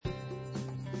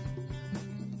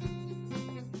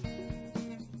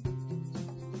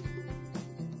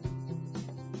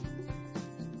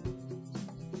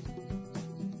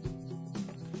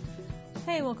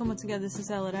Hey, welcome once again. This is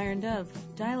Elle at Iron Dove.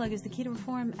 Dialogue is the key to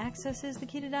reform. Access is the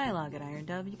key to dialogue at Iron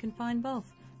Dove. You can find both.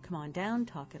 Come on down,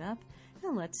 talk it up,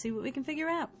 and let's see what we can figure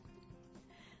out.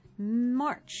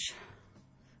 March.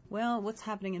 Well, what's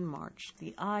happening in March?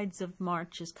 The Ides of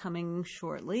March is coming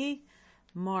shortly.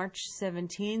 March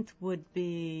 17th would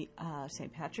be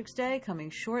St. Patrick's Day coming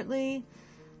shortly.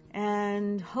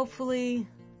 And hopefully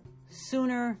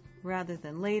sooner rather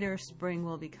than later, spring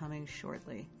will be coming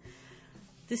shortly.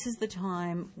 This is the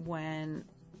time when,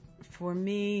 for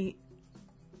me,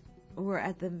 we're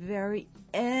at the very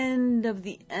end of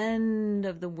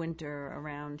the winter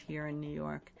around here in New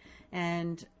York.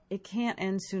 And it can't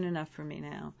end soon enough for me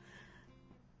now.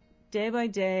 Day by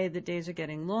day, the days are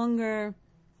getting longer.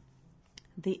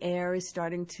 The air is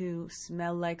starting to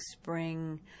smell like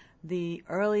spring. The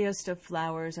earliest of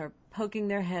flowers are poking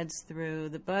their heads through.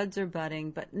 The buds are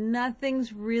budding, but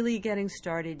nothing's really getting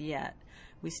started yet.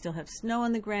 We still have snow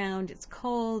on the ground. It's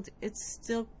cold. It's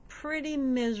still pretty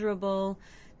miserable.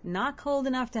 Not cold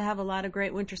enough to have a lot of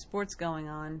great winter sports going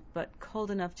on, but cold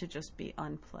enough to just be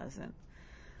unpleasant.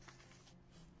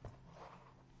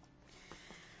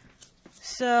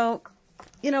 So,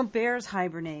 bears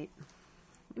hibernate.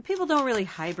 People don't really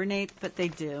hibernate, but they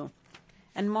do.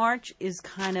 And March is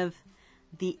kind of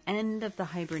the end of the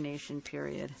hibernation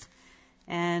period.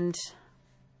 And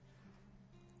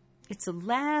it's the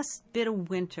last bit of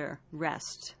winter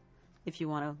rest, if you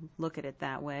want to look at it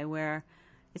that way, where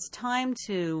it's time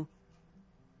to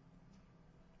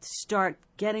start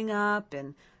getting up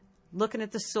and looking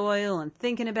at the soil and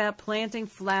thinking about planting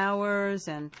flowers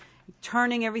and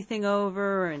turning everything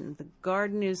over, and the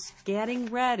garden is getting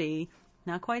ready.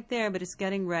 Not quite there, but it's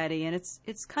getting ready. And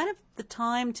it's kind of the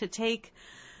time to take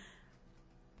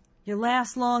your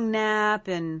last long nap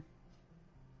and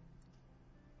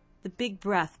the big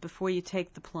breath before you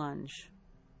take the plunge.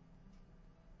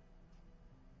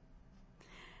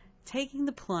 Taking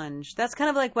the plunge. That's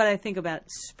kind of like what I think about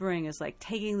spring is like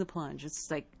taking the plunge. It's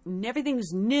like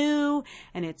everything's new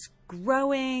and it's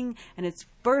growing and it's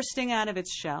bursting out of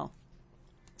its shell.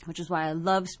 Which is why I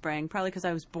love spring, probably because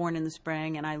I was born in the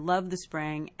spring and I love the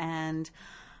spring, and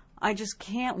I just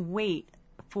can't wait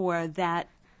for that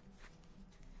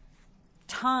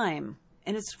time.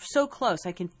 And it's so close.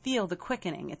 I can feel the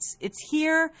quickening. It's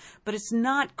here, but it's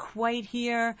not quite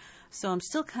here. So I'm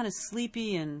still kind of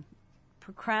sleepy and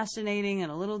procrastinating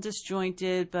and a little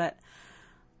disjointed, but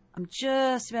I'm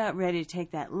just about ready to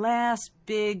take that last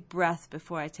big breath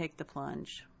before I take the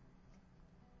plunge.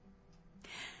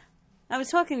 I was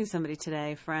talking to somebody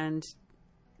today, a friend,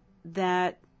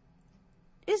 that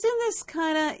is in this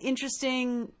kind of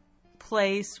interesting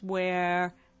place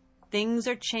where things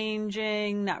are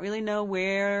changing, not really know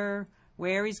where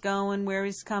he's going, where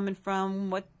he's coming from,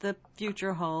 what the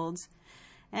future holds.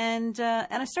 And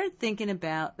I started thinking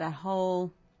about that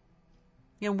whole,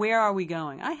 where are we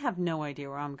going? I have no idea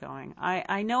where I'm going.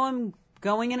 I know I'm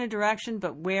going in a direction,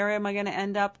 but where am I going to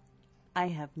end up? I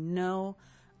have no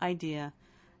idea.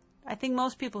 I think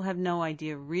most people have no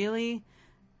idea, really.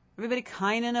 Everybody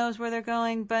kind of knows where they're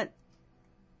going, but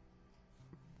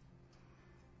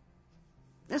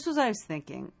this was what I was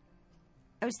thinking.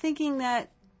 I was thinking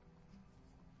that,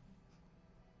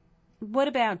 what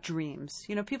about dreams?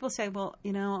 People say, well,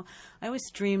 I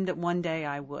always dreamed that one day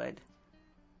I would.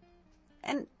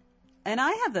 And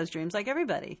I have those dreams like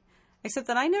everybody, except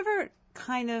that I never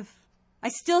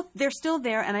they're still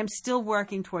there, and I'm still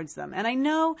working towards them. And I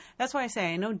know, that's why I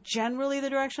say, I know generally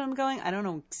the direction I'm going. I don't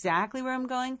know exactly where I'm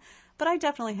going, but I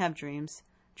definitely have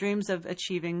dreams of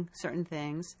achieving certain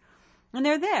things. And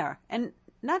they're there. And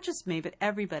not just me, but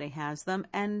everybody has them.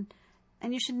 And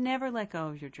you should never let go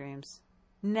of your dreams.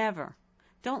 Never.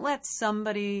 Don't let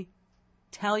somebody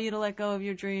tell you to let go of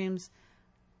your dreams.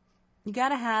 You got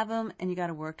to have them, and you got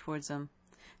to work towards them.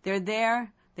 They're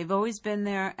there. They've always been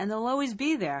there, and they'll always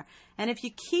be there. And if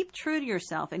you keep true to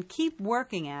yourself and keep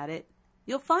working at it,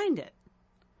 you'll find it.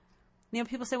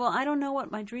 People say, well, I don't know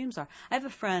what my dreams are. I have a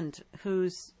friend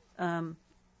who's,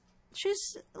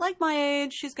 she's like my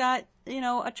age. She's got,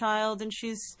 a child, and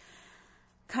she's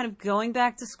kind of going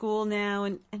back to school now.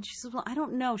 And she says, well, I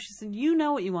don't know. She said, you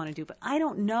know what you want to do, but I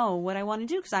don't know what I want to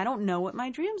do because I don't know what my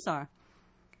dreams are.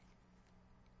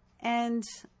 And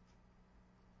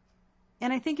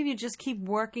I think if you just keep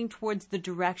working towards the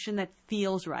direction that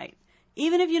feels right,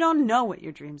 even if you don't know what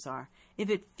your dreams are, if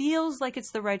it feels like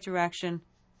it's the right direction,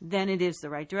 then it is the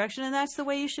right direction, and that's the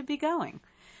way you should be going.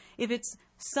 If it's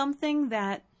something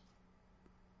that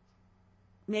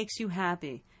makes you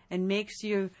happy and makes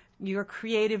your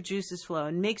creative juices flow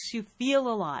and makes you feel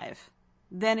alive,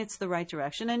 then it's the right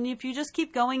direction. And if you just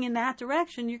keep going in that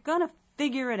direction, you're going to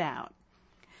figure it out.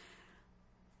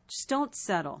 Just don't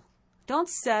settle. Don't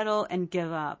settle and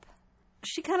give up.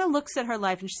 She kind of looks at her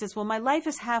life and she says, well, my life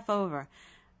is half over.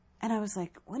 And I was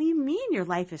like, what do you mean your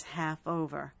life is half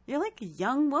over? You're like a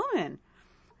young woman.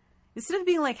 Instead of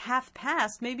being like half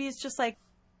past, maybe it's just like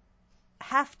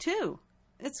half two.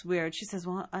 It's weird. She says,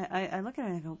 well, I look at her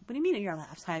and I go, what do you mean your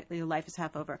life is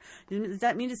half over? Does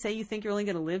that mean to say you think you're only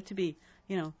going to live to be,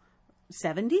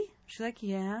 70? She's like,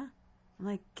 yeah. I'm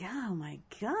like, oh my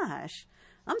gosh.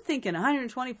 I'm thinking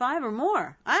 125 or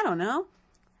more. I don't know.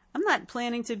 I'm not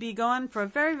planning to be gone for a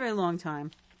very, very long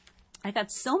time. I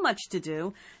got so much to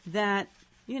do that,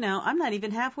 I'm not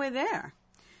even halfway there.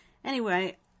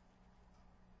 Anyway,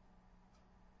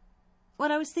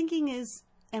 what I was thinking is,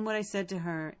 and what I said to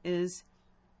her is,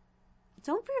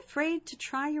 don't be afraid to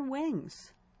try your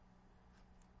wings.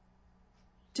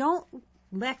 Don't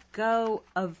let go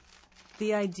of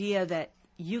the idea that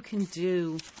you can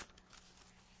do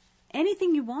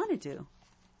anything you want to do.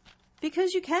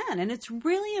 Because you can, and it's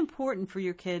really important for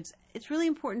your kids. It's really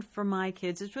important for my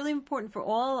kids. It's really important for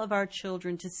all of our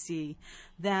children to see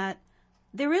that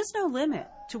there is no limit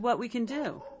to what we can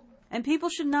do. And people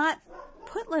should not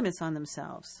put limits on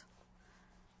themselves.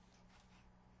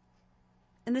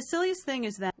 And the silliest thing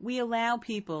is that we allow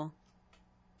people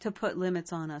to put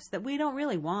limits on us that we don't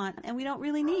really want and we don't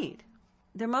really need.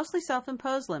 They're mostly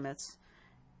self-imposed limits,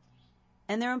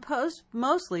 and they're imposed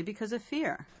mostly because of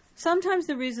fear. Sometimes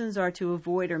the reasons are to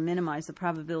avoid or minimize the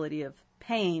probability of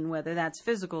pain, whether that's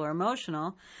physical or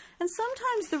emotional, and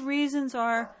sometimes the reasons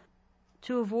are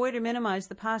to avoid or minimize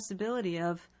the possibility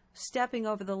of stepping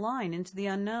over the line into the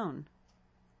unknown.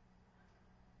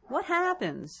 What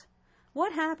happens?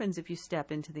 What happens if you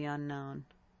step into the unknown?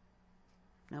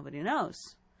 Nobody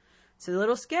knows. It's a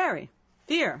little scary.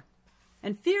 Fear.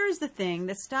 And fear is the thing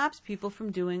that stops people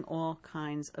from doing all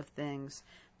kinds of things.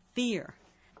 Fear.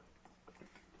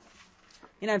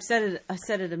 I've said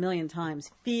it a million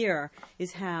times. Fear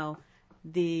is how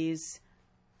these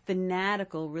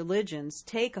fanatical religions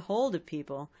take a hold of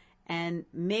people and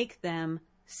make them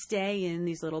stay in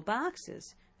these little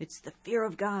boxes. It's the fear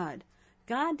of God.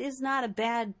 God is not a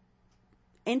bad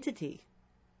entity.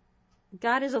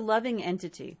 God is a loving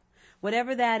entity.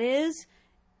 Whatever that is,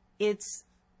 it's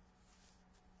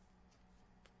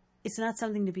not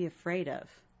something to be afraid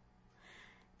of.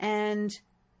 And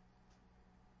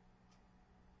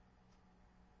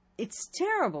it's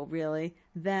terrible, really,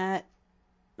 that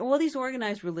all these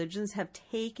organized religions have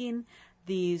taken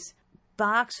these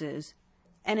boxes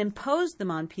and imposed them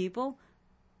on people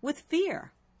with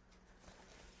fear.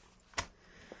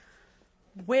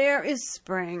 Where is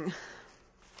spring?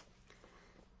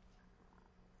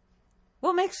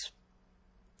 What makes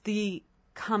the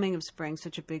coming of spring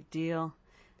such a big deal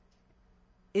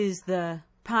is the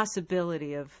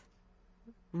possibility of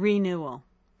renewal,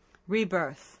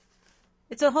 rebirth.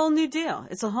 It's a whole new deal.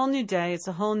 It's a whole new day. It's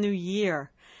a whole new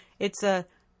year. It's a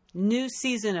new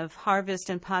season of harvest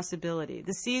and possibility.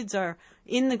 The seeds are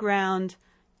in the ground,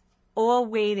 all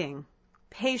waiting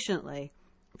patiently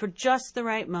for just the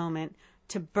right moment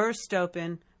to burst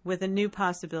open with a new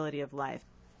possibility of life.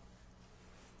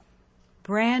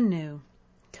 Brand new,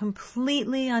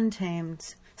 completely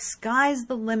untamed, sky's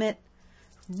the limit,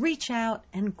 reach out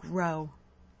and grow.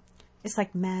 It's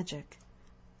like magic.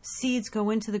 Seeds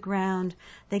go into the ground,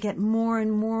 they get more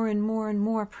and more and more and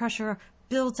more pressure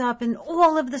built up, and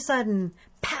all of a sudden,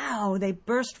 pow, they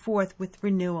burst forth with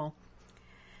renewal.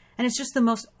 And it's just the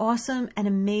most awesome and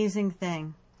amazing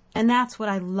thing. And that's what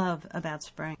I love about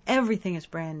spring. Everything is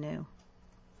brand new.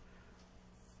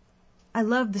 I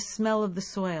love the smell of the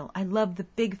soil. I love the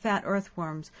big fat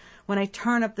earthworms. When I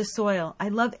turn up the soil, I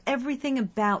love everything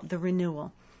about the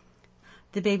renewal.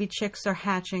 The baby chicks are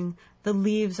hatching. The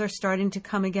leaves are starting to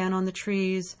come again on the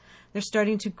trees. They're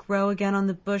starting to grow again on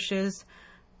the bushes.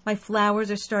 My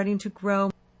flowers are starting to grow.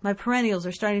 My perennials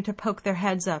are starting to poke their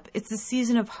heads up. It's the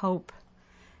season of hope.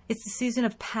 It's the season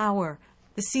of power.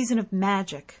 The season of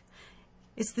magic.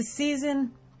 It's the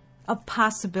season of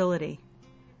possibility.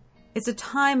 It's a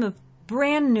time of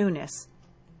brand newness.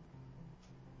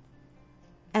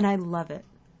 And I love it.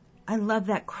 I love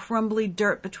that crumbly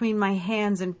dirt between my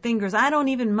hands and fingers. I don't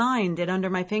even mind it under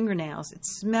my fingernails. It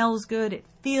smells good. It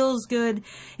feels good.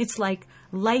 It's like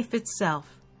life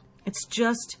itself. It's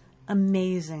just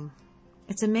amazing.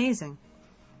 It's amazing.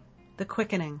 The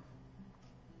quickening.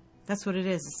 That's what it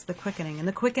is. It's the quickening. And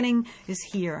the quickening is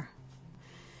here.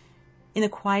 In the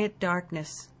quiet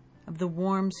darkness of the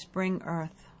warm spring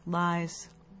earth lies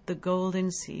the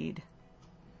golden seed.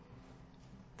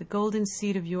 The golden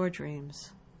seed of your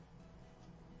dreams.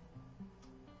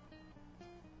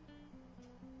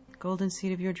 Golden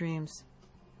seed of your dreams.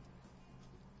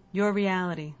 Your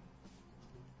reality.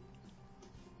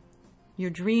 Your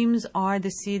dreams are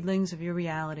the seedlings of your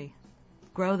reality.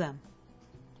 Grow them.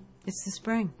 It's the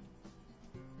spring.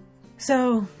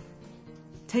 So,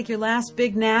 take your last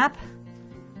big nap.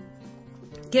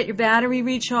 Get your battery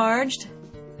recharged.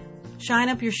 Shine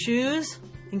up your shoes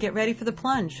and get ready for the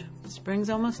plunge.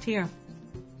 Spring's almost here.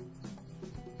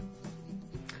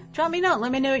 Drop me a note.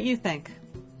 Let me know what you think.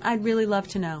 I'd really love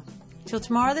to know. Till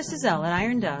tomorrow, this is Elle at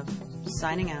Iron Dove,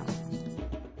 signing out.